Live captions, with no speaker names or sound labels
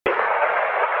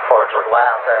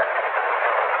while, sir.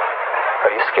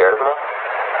 Are you scared of me?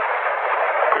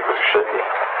 Because you should be.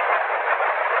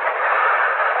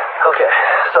 Okay,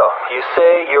 so you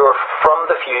say you're from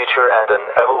the future and an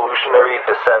evolutionary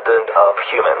descendant of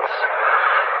humans.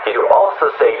 You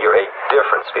also say you're a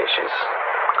different species.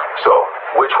 So,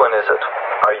 which one is it?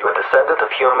 Are you a descendant of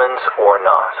humans or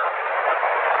not?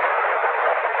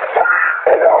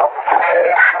 We are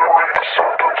evolutionary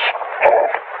descendants of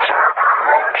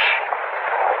humans.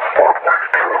 But we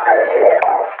can no longer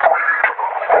breed with your kind.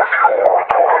 Therefore, we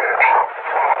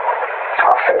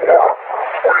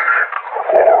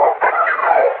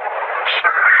are a new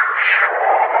species.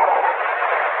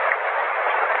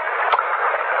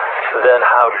 Then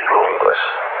how do you know English?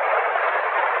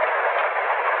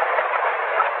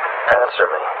 Answer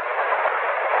me.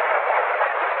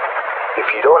 If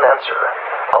you don't answer,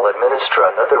 I'll administer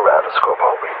another radioscope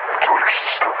until your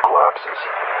system collapses.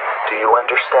 Do you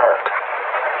understand?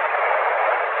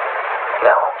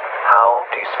 Now, how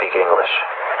do you speak English?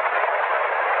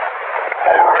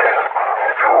 Learning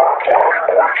your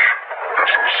language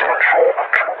is essential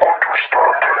to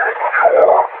understanding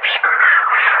your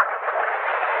species.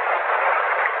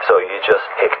 So you just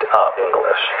picked up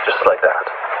English, just like that.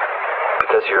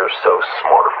 Because you're so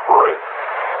smart, right?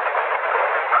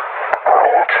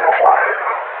 Relatively,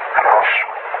 yes.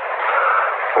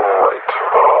 Right.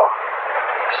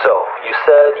 So, you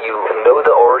said you know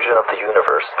the origin of the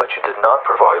universe, but you did not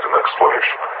provide an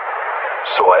explanation.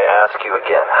 So I ask you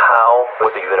again, how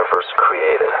was the universe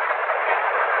created?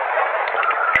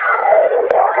 You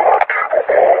are not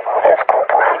capable of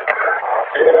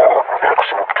comprehending all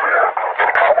exotic